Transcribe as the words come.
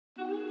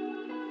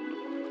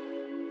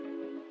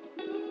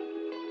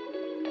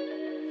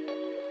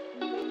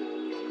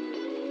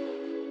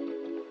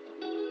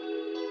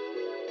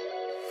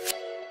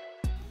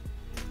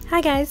Hi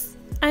guys,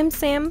 I'm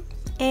Sam,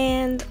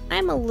 and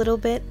I'm a little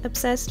bit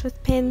obsessed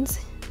with pins.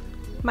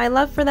 My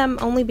love for them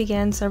only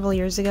began several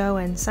years ago,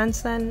 and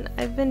since then,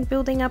 I've been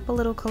building up a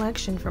little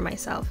collection for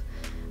myself.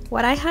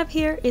 What I have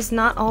here is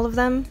not all of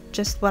them,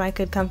 just what I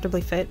could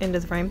comfortably fit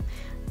into the frame,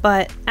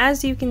 but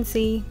as you can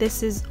see,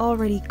 this is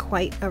already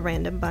quite a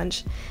random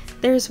bunch.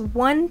 There's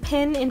one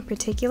pin in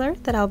particular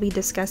that I'll be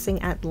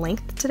discussing at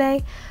length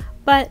today,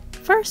 but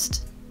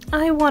first,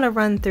 I want to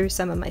run through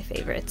some of my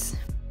favorites.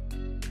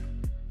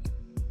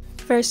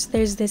 First,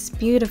 there's this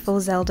beautiful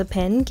Zelda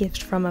pin,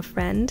 gift from a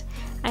friend.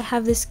 I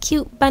have this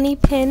cute bunny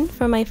pin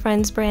from my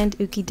friend's brand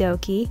Ookie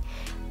Dokie.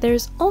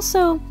 There's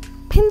also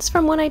pins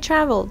from when I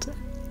traveled.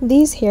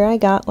 These here I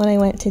got when I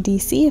went to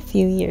DC a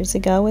few years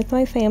ago with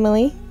my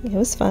family. It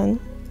was fun.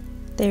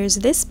 There's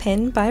this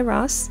pin by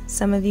Ross.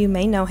 Some of you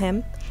may know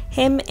him.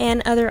 Him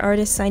and other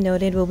artists I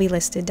noted will be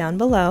listed down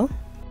below.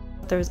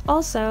 There's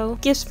also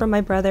gifts from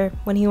my brother.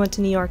 When he went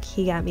to New York,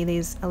 he got me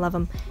these. I love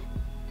them.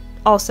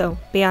 Also,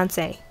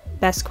 Beyonce.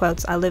 Best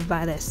quotes, I live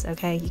by this,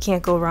 okay? You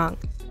can't go wrong.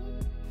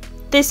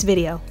 This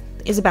video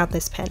is about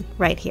this pin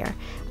right here.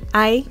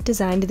 I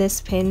designed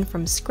this pin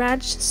from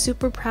scratch,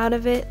 super proud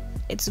of it.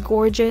 It's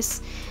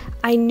gorgeous.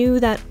 I knew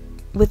that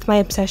with my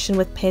obsession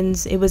with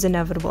pins, it was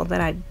inevitable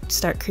that I'd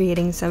start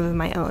creating some of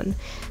my own.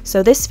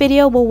 So this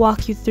video will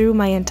walk you through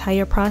my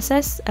entire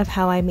process of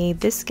how I made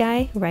this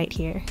guy right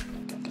here.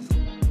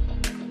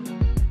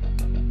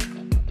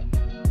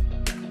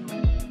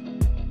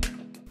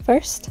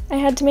 First, I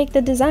had to make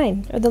the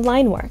design, or the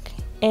line work,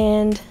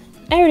 and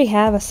I already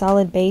have a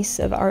solid base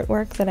of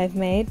artwork that I've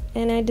made,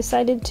 and I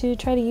decided to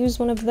try to use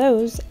one of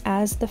those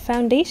as the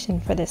foundation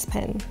for this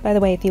pen. By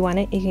the way, if you want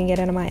it, you can get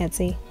it on my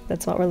Etsy.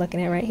 That's what we're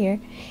looking at right here.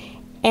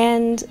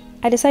 And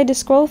I decided to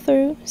scroll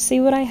through,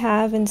 see what I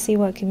have, and see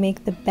what could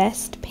make the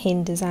best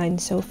pin design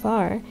so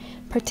far.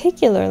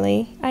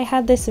 Particularly, I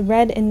had this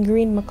red and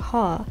green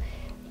macaw.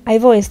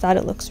 I've always thought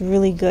it looks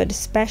really good,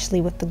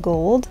 especially with the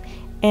gold,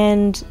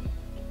 and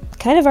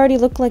kind of already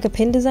looked like a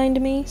pin design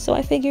to me, so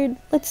I figured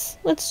let's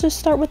just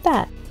start with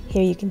that.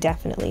 Here you can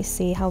definitely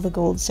see how the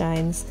gold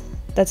shines.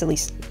 That's at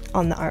least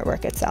on the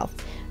artwork itself.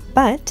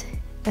 But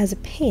as a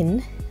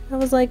pin, I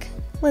was like,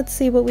 let's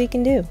see what we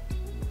can do.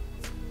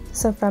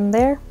 So from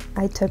there,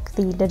 I took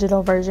the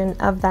digital version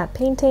of that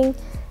painting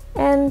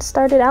and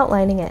started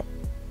outlining it.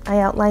 I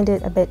outlined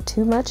it a bit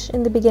too much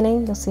in the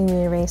beginning. You'll see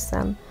me erase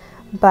them,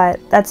 but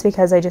that's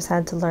because I just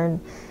had to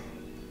learn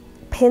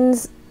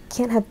pins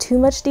can't have too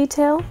much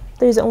detail.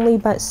 There's only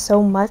but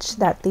so much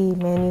that the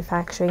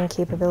manufacturing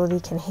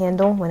capability can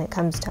handle when it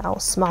comes to how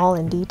small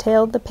and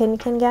detailed the pin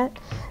can get.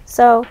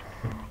 So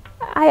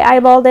I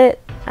eyeballed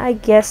it. I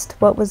guessed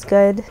what was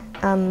good.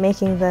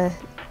 Making the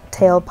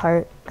tail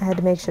part, I had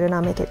to make sure to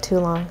not make it too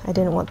long. I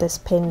didn't want this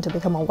pin to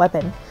become a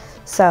weapon.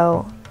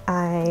 So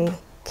I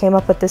came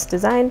up with this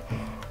design.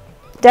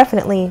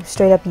 Definitely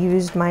straight up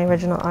used my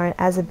original art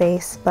as a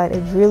base, but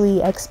it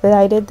really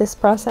expedited this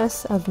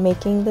process of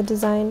making the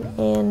design,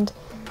 and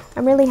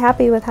I'm really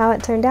happy with how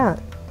it turned out.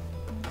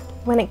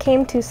 When it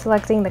came to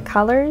selecting the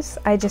colors,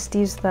 I just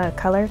used the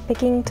color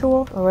picking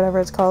tool, or whatever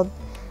it's called.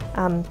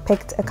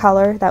 Picked a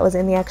color that was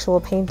in the actual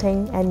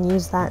painting and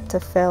used that to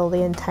fill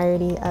the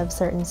entirety of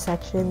certain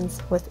sections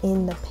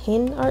within the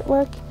pin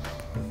artwork,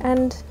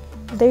 and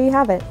there you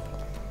have it.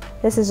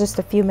 This is just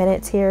a few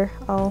minutes here.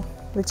 I'll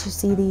let you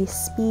see the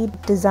speed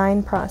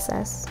design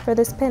process for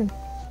this pin.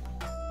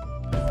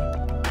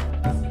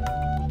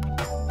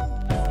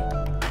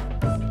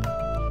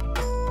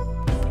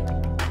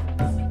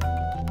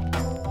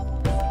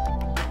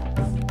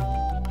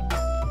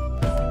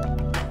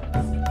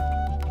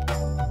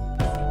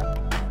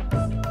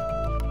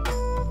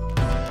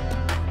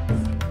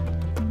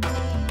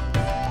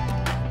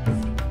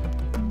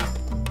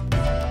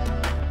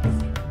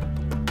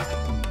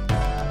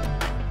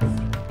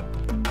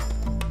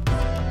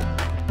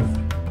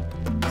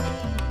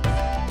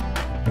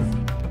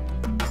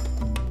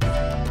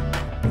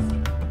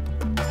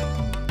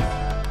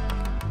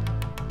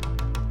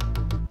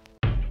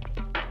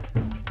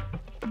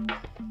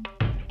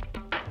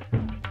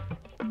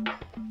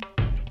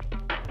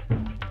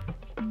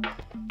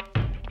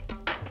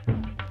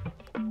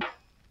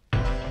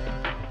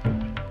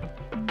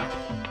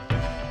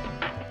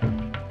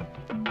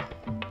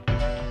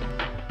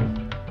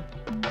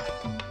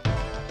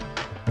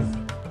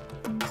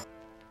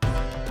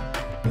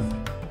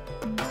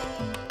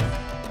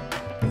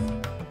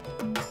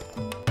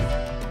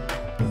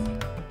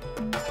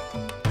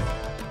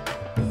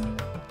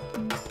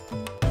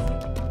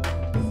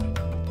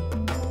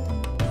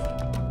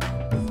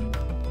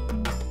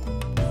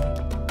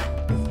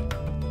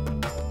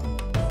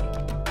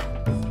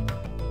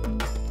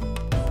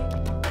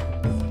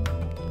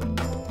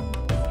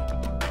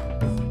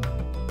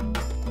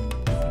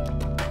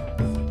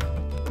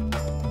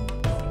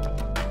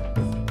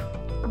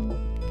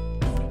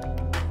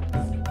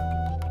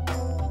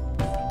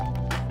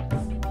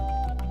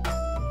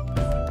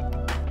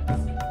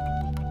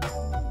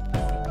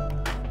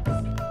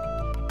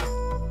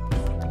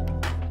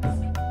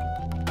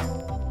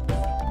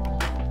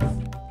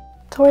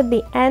 Toward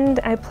the end,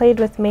 I played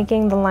with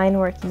making the line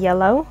work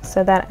yellow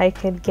so that I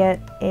could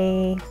get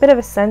a bit of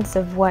a sense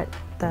of what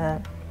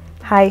the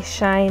high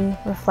shine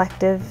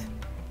reflective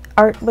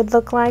art would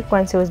look like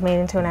once it was made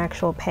into an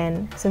actual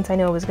pin, since I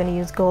knew I was going to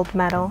use gold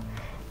metal.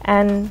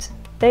 And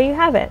there you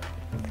have it.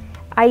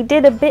 I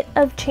did a bit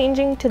of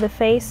changing to the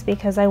face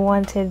because I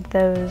wanted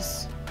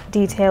those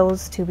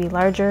details to be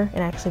larger and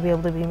actually be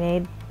able to be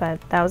made,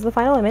 but that was the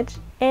final image.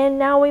 And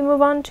now we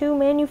move on to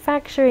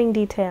manufacturing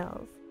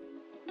details.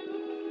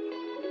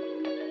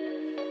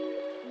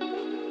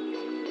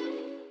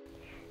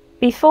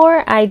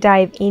 Before I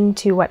dive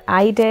into what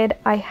I did,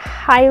 I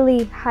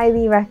highly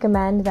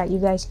recommend that you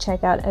guys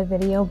check out a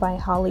video by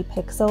Holly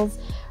Pixels.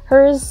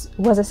 Hers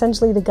was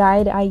essentially the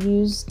guide I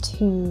used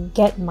to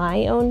get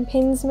my own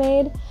pins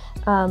made.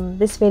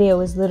 This video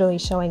is literally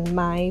showing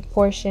my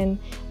portion,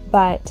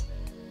 but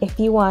if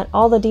you want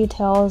all the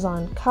details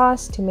on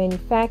cost to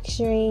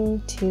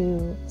manufacturing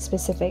to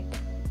specific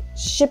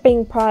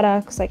shipping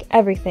products, like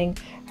everything,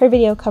 her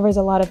video covers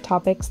a lot of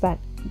topics that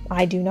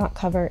I do not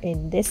cover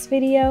in this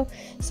video,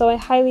 so I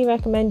highly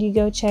recommend you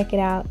go check it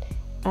out.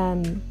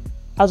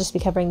 I'll just be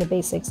covering the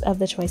basics of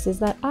the choices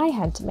that I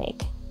had to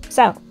make.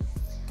 So,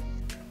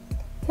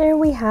 here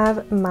we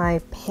have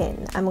my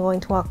pin. I'm going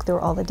to walk through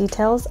all the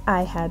details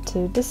I had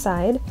to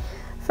decide.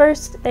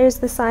 First, there's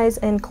the size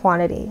and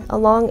quantity.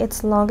 Along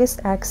its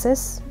longest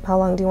axis, how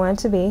long do you want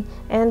it to be,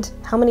 and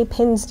how many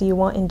pins do you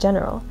want in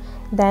general.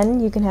 Then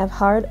you can have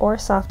hard or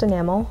soft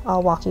enamel.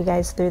 I'll walk you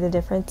guys through the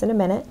difference in a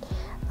minute.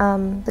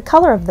 The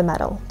color of the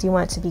metal. Do you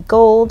want it to be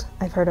gold?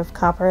 I've heard of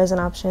copper as an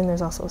option.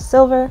 There's also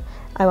silver.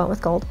 I went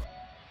with gold.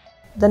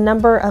 The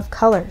number of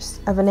colors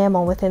of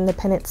enamel within the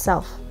pin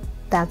itself.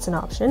 That's an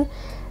option.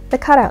 The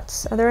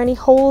cutouts. Are there any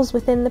holes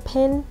within the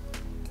pin?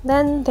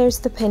 Then there's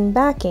the pin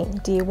backing.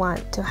 Do you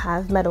want to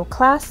have metal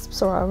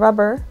clasps or a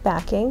rubber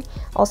backing?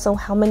 Also,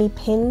 how many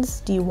pins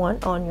do you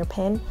want on your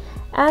pin?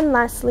 And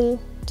lastly,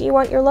 do you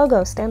want your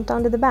logo stamped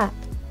onto the back?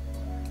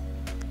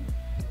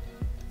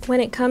 When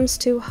it comes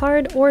to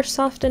hard or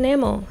soft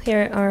enamel,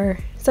 here are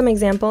some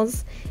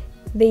examples.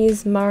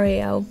 These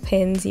Mario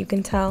pins, you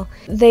can tell,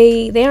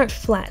 they aren't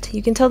flat.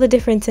 You can tell the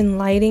difference in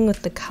lighting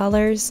with the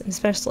colors,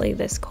 especially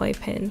this koi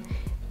pin.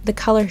 The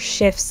color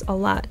shifts a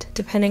lot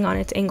depending on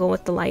its angle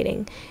with the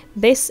lighting.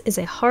 This is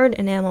a hard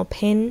enamel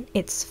pin.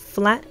 It's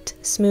flat,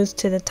 smooth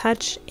to the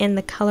touch, and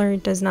the color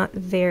does not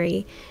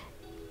vary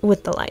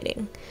with the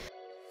lighting.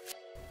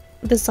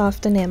 The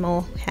soft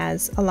enamel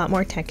has a lot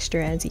more texture,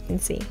 as you can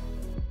see.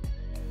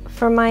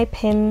 For my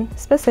pin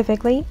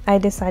specifically, I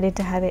decided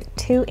to have it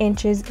 2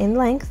 inches in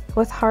length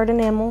with hard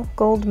enamel,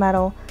 gold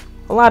metal,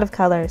 a lot of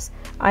colors.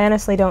 I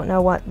honestly don't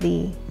know what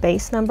the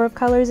base number of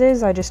colors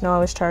is, I just know I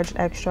was charged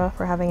extra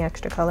for having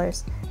extra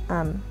colors.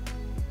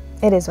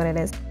 It is what it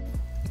is.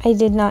 I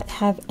did not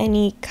have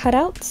any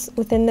cutouts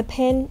within the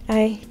pin.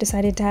 I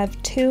decided to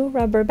have 2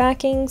 rubber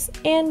backings,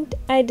 and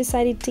I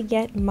decided to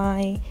get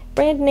my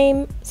brand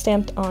name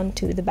stamped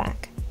onto the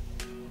back.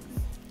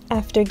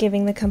 After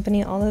giving the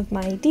company all of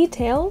my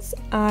details,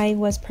 I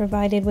was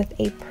provided with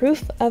a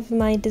proof of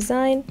my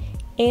design,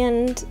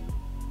 and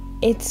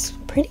it's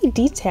pretty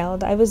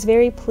detailed. I was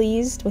very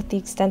pleased with the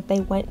extent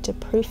they went to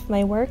proof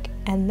my work,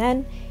 and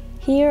then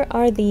here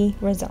are the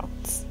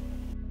results.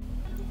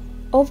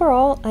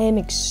 Overall, I am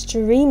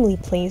extremely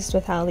pleased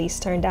with how these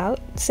turned out.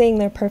 Saying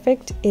they're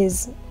perfect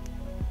is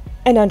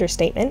an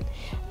understatement.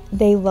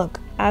 They look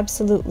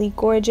absolutely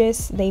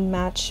gorgeous. They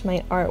match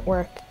my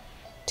artwork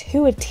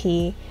to a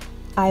T.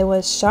 I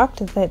was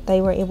shocked that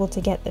they were able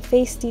to get the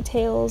face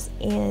details,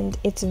 and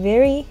it's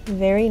very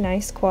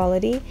nice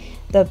quality.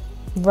 The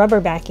rubber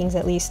backings,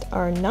 at least,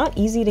 are not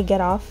easy to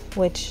get off,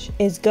 which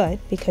is good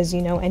because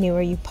you know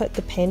anywhere you put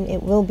the pin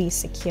it will be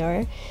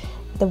secure.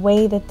 The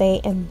way that they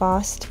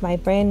embossed my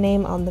brand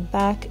name on the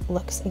back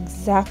looks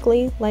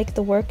exactly like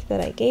the work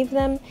that I gave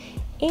them,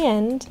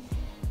 and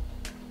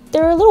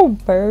there are little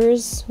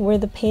burrs where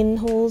the pin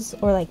holes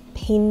or like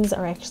pins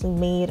are actually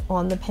made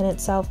on the pin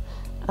itself.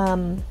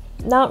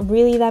 Not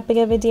really that big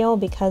of a deal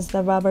because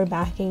the rubber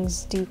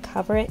backings do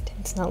cover it.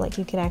 It's not like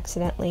you could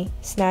accidentally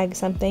snag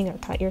something or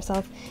cut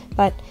yourself,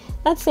 but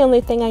that's the only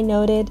thing I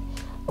noted.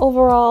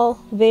 Overall,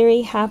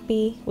 very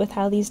happy with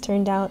how these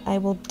turned out. I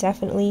will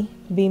definitely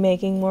be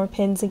making more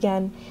pins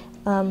again.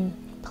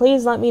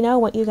 Please let me know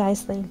what you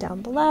guys think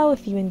down below.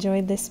 If you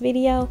enjoyed this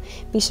video,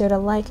 be sure to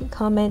like,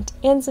 comment,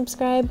 and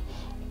subscribe,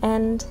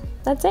 and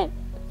that's it.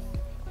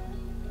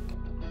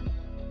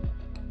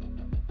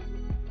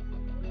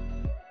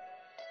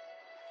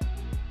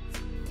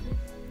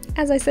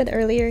 As I said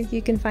earlier,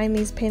 you can find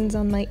these pins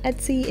on my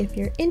Etsy if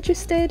you're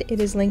interested. It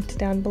is linked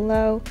down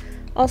below.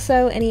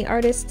 Also, any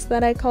artists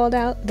that I called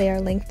out, they are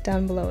linked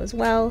down below as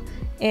well,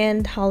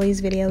 and Holly's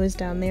video is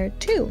down there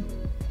too.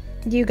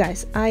 You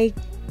guys, I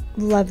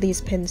love these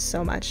pins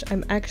so much.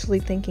 I'm actually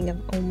thinking of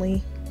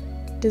only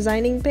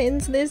designing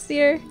pins this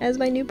year as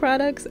my new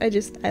products.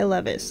 I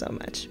love it so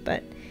much,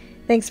 but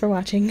thanks for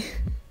watching.